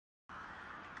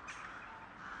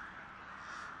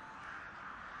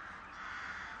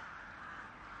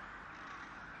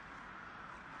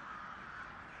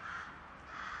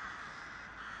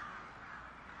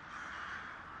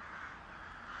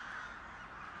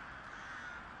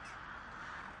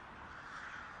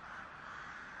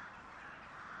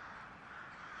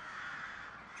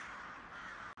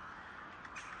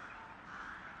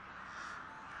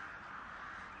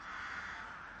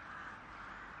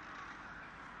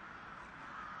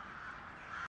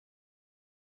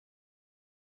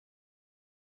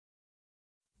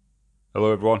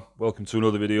Hello everyone, welcome to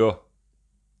another video.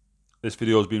 This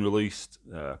video has been released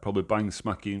probably bang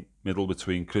smacking middle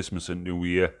between Christmas and New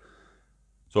Year.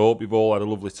 So I hope you've all had a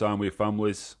lovely time with your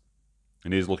families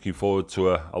and he's looking forward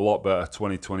to a lot better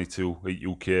 2022 at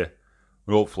UK and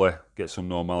hopefully get some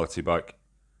normality back.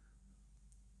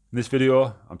 In this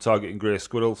video I'm targeting grey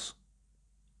squirrels.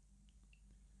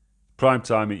 Prime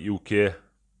time at UK.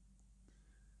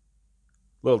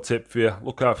 Little tip for you,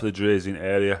 look out for the grazing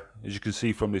area. As you can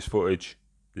see from this footage,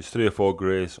 there's 3 or 4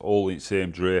 greys all in the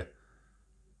same dray.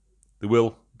 They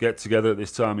will get together at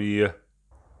this time of year.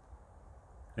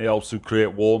 It helps to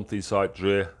create warmth inside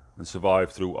dray and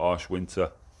survive through harsh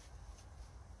winter.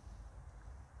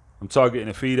 I'm targeting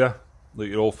a feeder that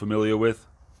you're all familiar with.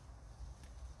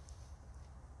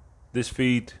 This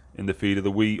feed in the feeder,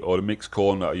 the wheat or the mixed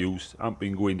corn that I used, hasn't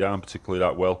been going down particularly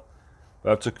that well.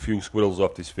 But I've took a few squirrels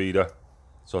off this feeder.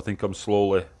 So I think I'm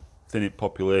slowly thinning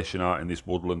population out in this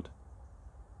woodland.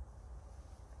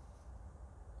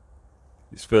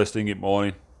 It's first thing in the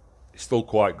morning. It's still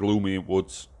quite gloomy in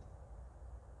woods.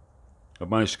 I've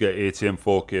managed to get ATM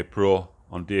 4K Pro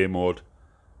on day mode.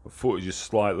 The footage is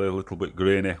slightly a little bit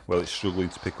grainy while it's struggling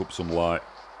to pick up some light.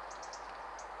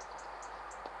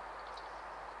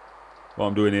 What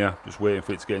I'm doing here, just waiting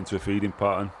for it to get into a feeding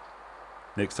pattern.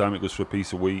 Next time it goes for a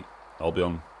piece of wheat, I'll be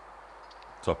on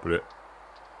top of it.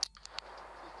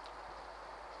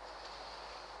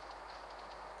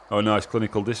 Oh, nice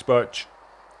clinical dispatch.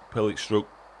 Pellet struck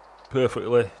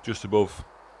perfectly just above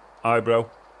eyebrow.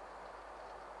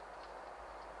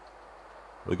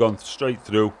 They've gone straight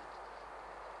through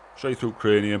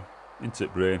cranium, into the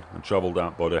brain and travelled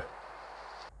down body.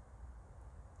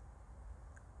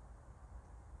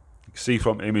 You can see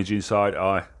from image inside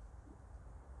eye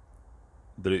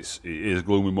that it is a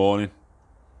gloomy morning.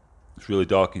 It's really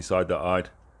dark inside that eye.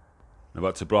 I'm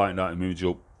about to brighten that image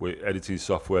up with editing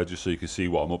software just so you can see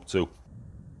what I'm up to.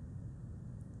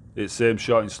 It's same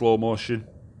shot in slow motion.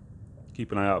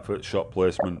 Keep an eye out for shot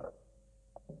placement.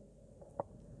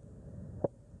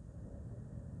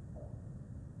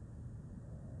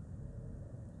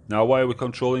 Now, why are we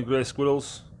controlling grey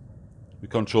squirrels? We're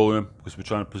controlling them because we're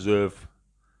trying to preserve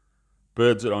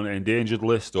birds that are on an endangered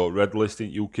list or red list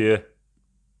in UK.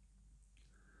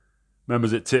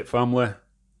 Members at tit family,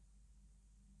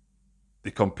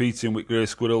 they're competing with grey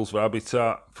squirrels for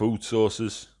habitat, food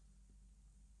sources,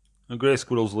 and grey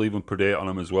squirrels will even predate on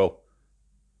them as well.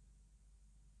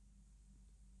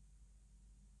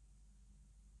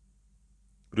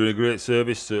 We're doing a great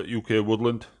service to UK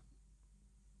woodland.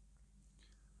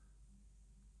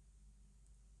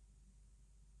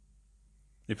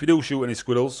 If you do shoot any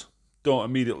squirrels, don't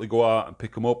immediately go out and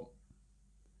pick them up.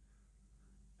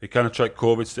 It can attract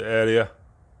COVID to the area.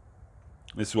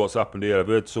 This is what's happened here. I've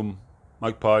heard some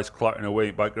magpies clattering away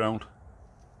in the background.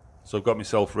 So I've got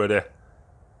myself ready.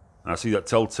 And I see that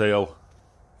telltale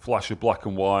flash of black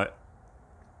and white.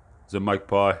 There's a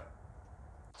magpie.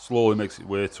 Slowly makes its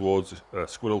way towards a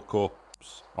squirrel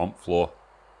corpse on the floor.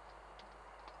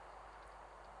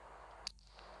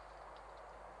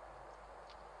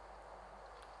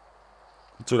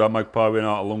 I took that magpie went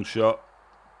out a long shot.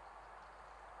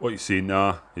 What you see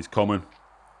now is common.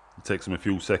 It takes them a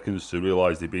few seconds to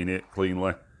realise they've been hit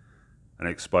cleanly and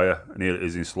expire, and here it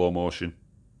is in slow motion.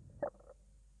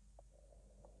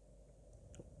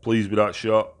 Pleased with that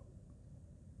shot.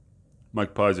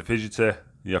 Magpies are fidgety.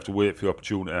 You have to wait for the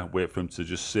opportunity, wait for them to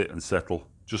just sit and settle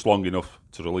just long enough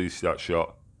to release that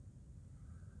shot.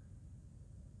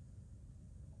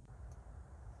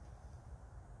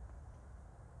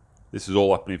 This is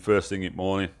all happening first thing in the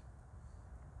morning.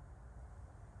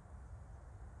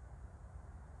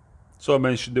 So I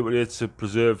mentioned that we're here to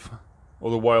preserve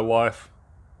other wildlife.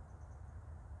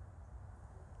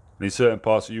 And in certain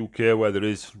parts of the UK where there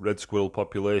is red squirrel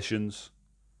populations,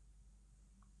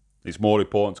 it's more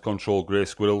important to control grey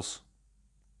squirrels.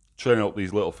 Training up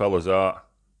these little fellas out.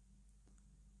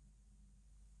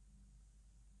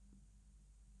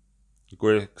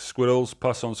 Grey squirrels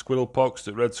pass on squirrel pox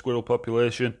to red squirrel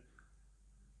population,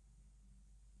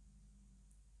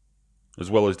 as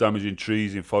well as damaging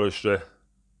trees in forestry.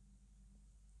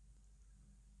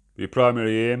 Your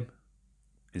primary aim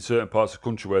in certain parts of the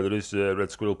country where there is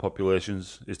red squirrel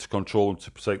populations is to control them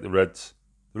to protect the reds.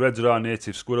 The reds are our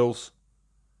native squirrels.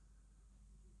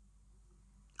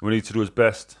 We need to do our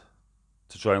best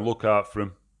to try and look out for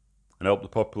them and help the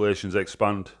populations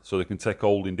expand so they can take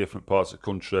hold in different parts of the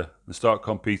country and start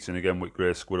competing again with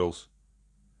grey squirrels.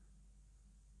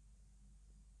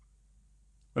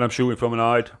 When I'm shooting from an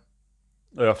hide,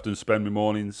 I often spend my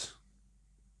mornings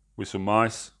with some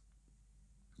mice.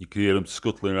 You can hear them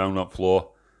scuttling around that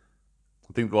floor.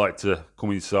 I think they like to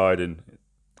come inside, and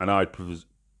hide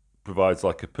provides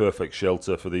like a perfect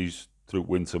shelter for these through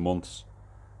winter months.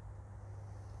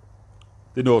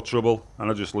 They're no trouble,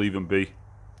 and I just leave them be.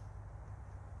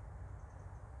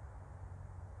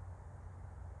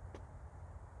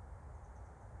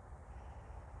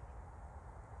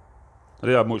 I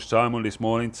didn't have much time on this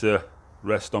morning to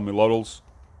rest on my laurels.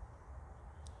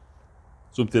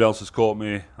 Something else has caught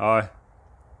my eye.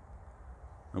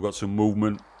 I've got some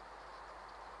movement,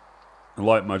 and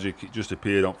like magic, it just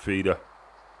appeared on feeder.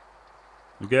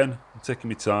 Again, I'm taking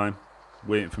my time,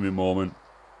 waiting for my moment.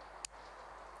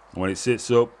 And when it sits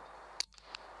up,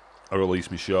 I release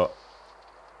my shot.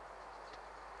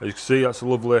 As you can see, that's a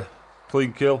lovely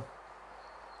clean kill,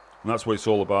 and that's what it's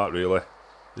all about, really.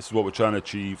 This is what we're trying to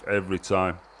achieve every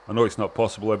time. I know it's not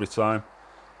possible every time.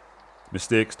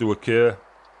 Mistakes do occur.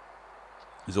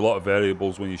 There's a lot of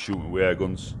variables when you're shooting with air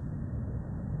guns.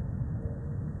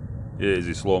 Here it is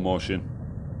in slow motion.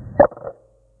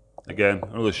 Again,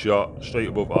 another shot straight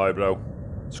above eyebrow.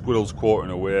 Squirrel's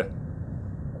quartering away.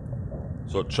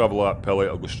 So it'll travel that pellet,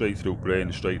 it'll go straight through brain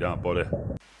and straight down body.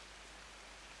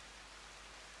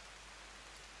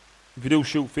 If you do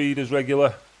shoot feeders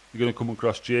regular, you're going to come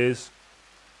across jays.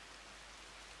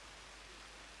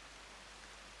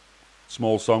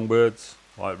 Small songbirds,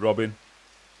 like robin.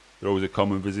 They're always a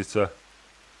common visitor.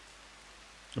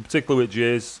 And particularly with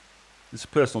jays, it's a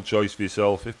personal choice for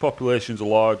yourself. If populations are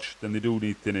large, then they do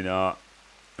need thinning out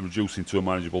and reducing to a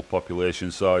manageable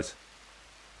population size.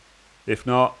 If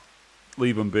not,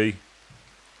 leave them be.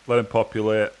 Let them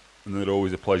populate, and they're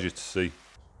always a pleasure to see.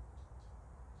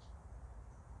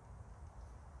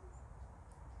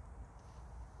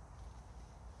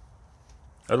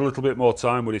 I had a little bit more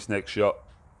time with this next shot.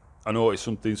 I noticed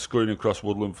something scurrying across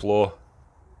woodland floor,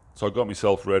 so I got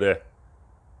myself ready.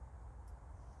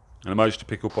 And I managed to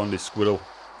pick up on this squirrel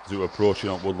as it was approaching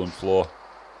on woodland floor.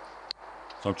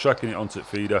 So I'm tracking it onto the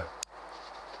feeder.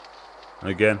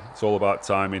 And again, it's all about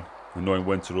timing and knowing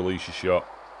when to release your shot.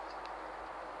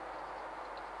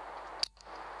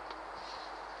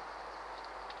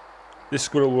 This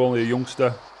squirrel was only a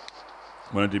youngster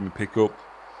when I did my pick up.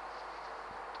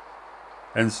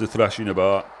 Hence the thrashing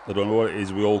about. I don't know what it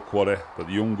is with old quaddy, but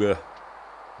the younger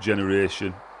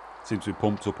generation seems to be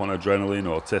pumped up on adrenaline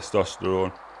or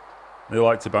testosterone. They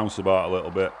like to bounce about a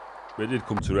little bit, but it did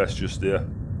come to rest just there.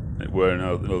 It were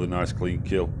another nice clean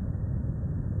kill.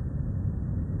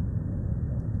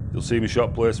 You'll see my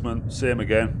shot placement, same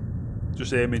again,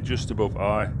 just aiming just above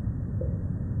eye.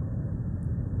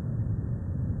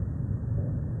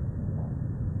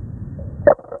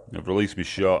 I've released my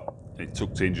shot, it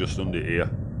tucked in just under here.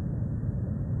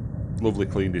 Lovely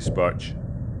clean dispatch.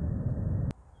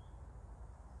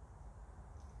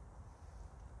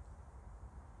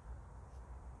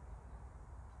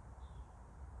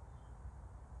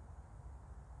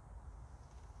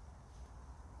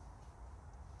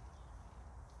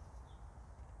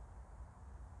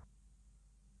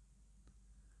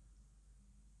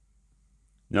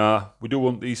 Now, we do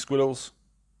want these squirrels,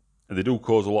 and they do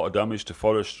cause a lot of damage to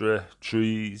forestry,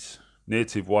 trees,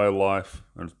 native wildlife,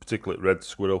 and particularly red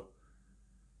squirrel.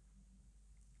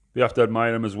 You have to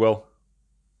admire them as well.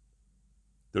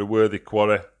 They're a worthy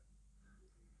quarry.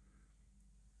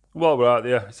 While we're out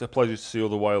there, it's a pleasure to see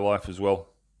other wildlife as well.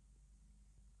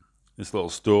 This little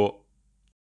stoat.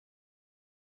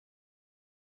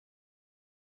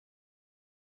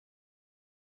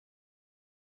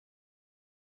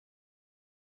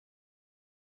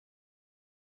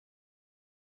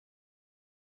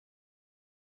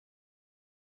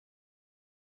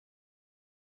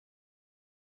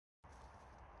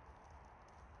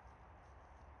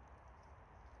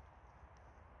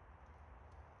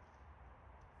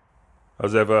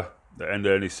 As ever, at the end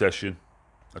of any session,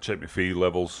 I check my feed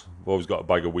levels. I've always got a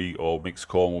bag of wheat or mixed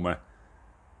corn with me.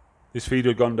 This feed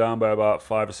had gone down by about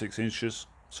 5 or 6 inches,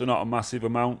 so not a massive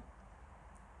amount.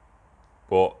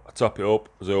 But I top it up,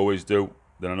 as I always do,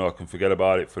 then I know I can forget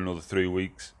about it for another 3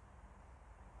 weeks.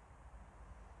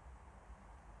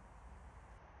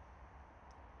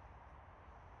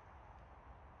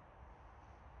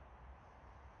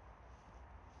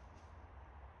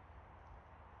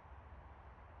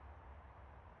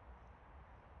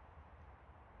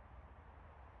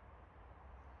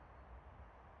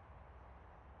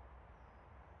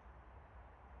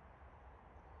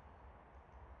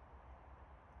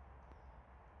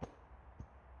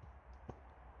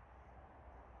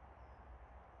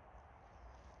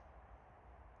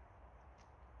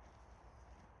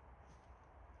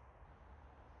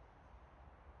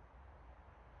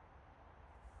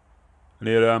 And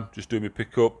here I am, just doing my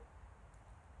pick up.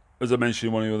 As I mentioned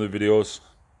in one of the other videos,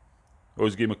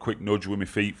 Always give them a quick nudge with my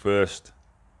feet first.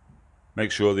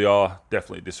 Make sure they are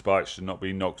definitely dispatched and not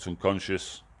being knocked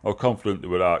unconscious. I'm confident they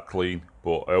were out clean,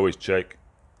 but I always check.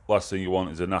 Last thing you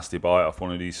want is a nasty bite off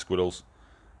one of these squirrels.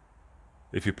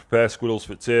 If you prepare squirrels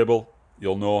for table,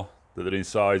 you'll know that their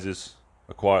incisors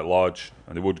are quite large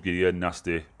and they would give you a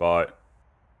nasty bite.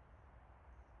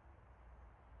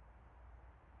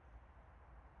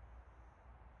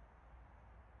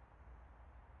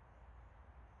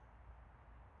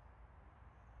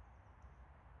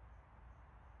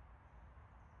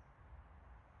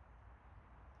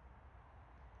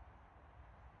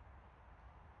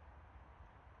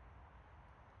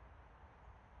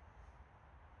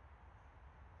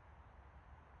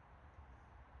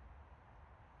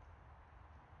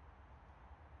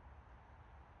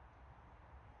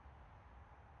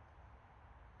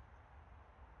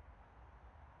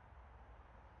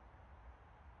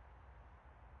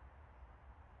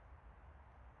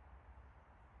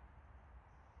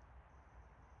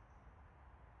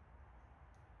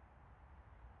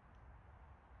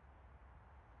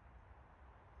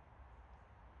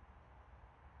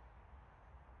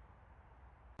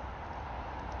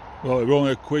 Well, it was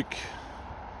only a quick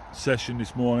session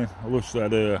this morning. I literally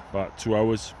had about 2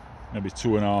 hours, maybe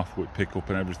 2.5 with pick up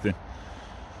and everything.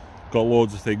 Got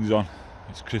loads of things on.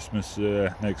 It's Christmas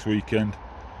next weekend,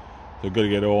 so I've got to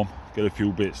get home, get a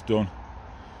few bits done.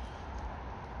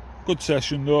 Good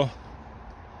session though.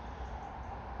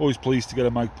 Always pleased to get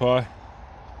a magpie.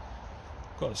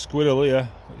 Got a squirrel here,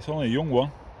 but it's only a young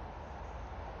one.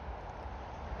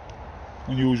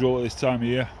 Unusual at this time of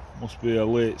year. Must be a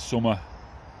late summer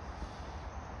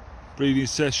breeding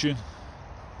session.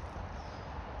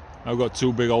 I've got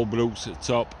 2 big old brutes at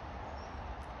the top.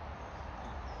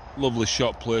 Lovely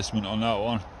shot placement on that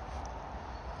one.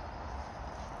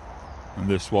 And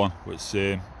this one, but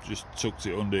same, just tucked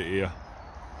it under here.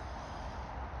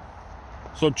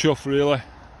 So I'm chuffed really.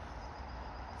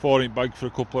 4-inch bag for a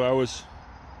couple of hours.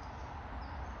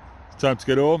 Time to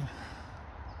get home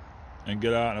and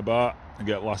get out and about and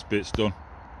get last bits done.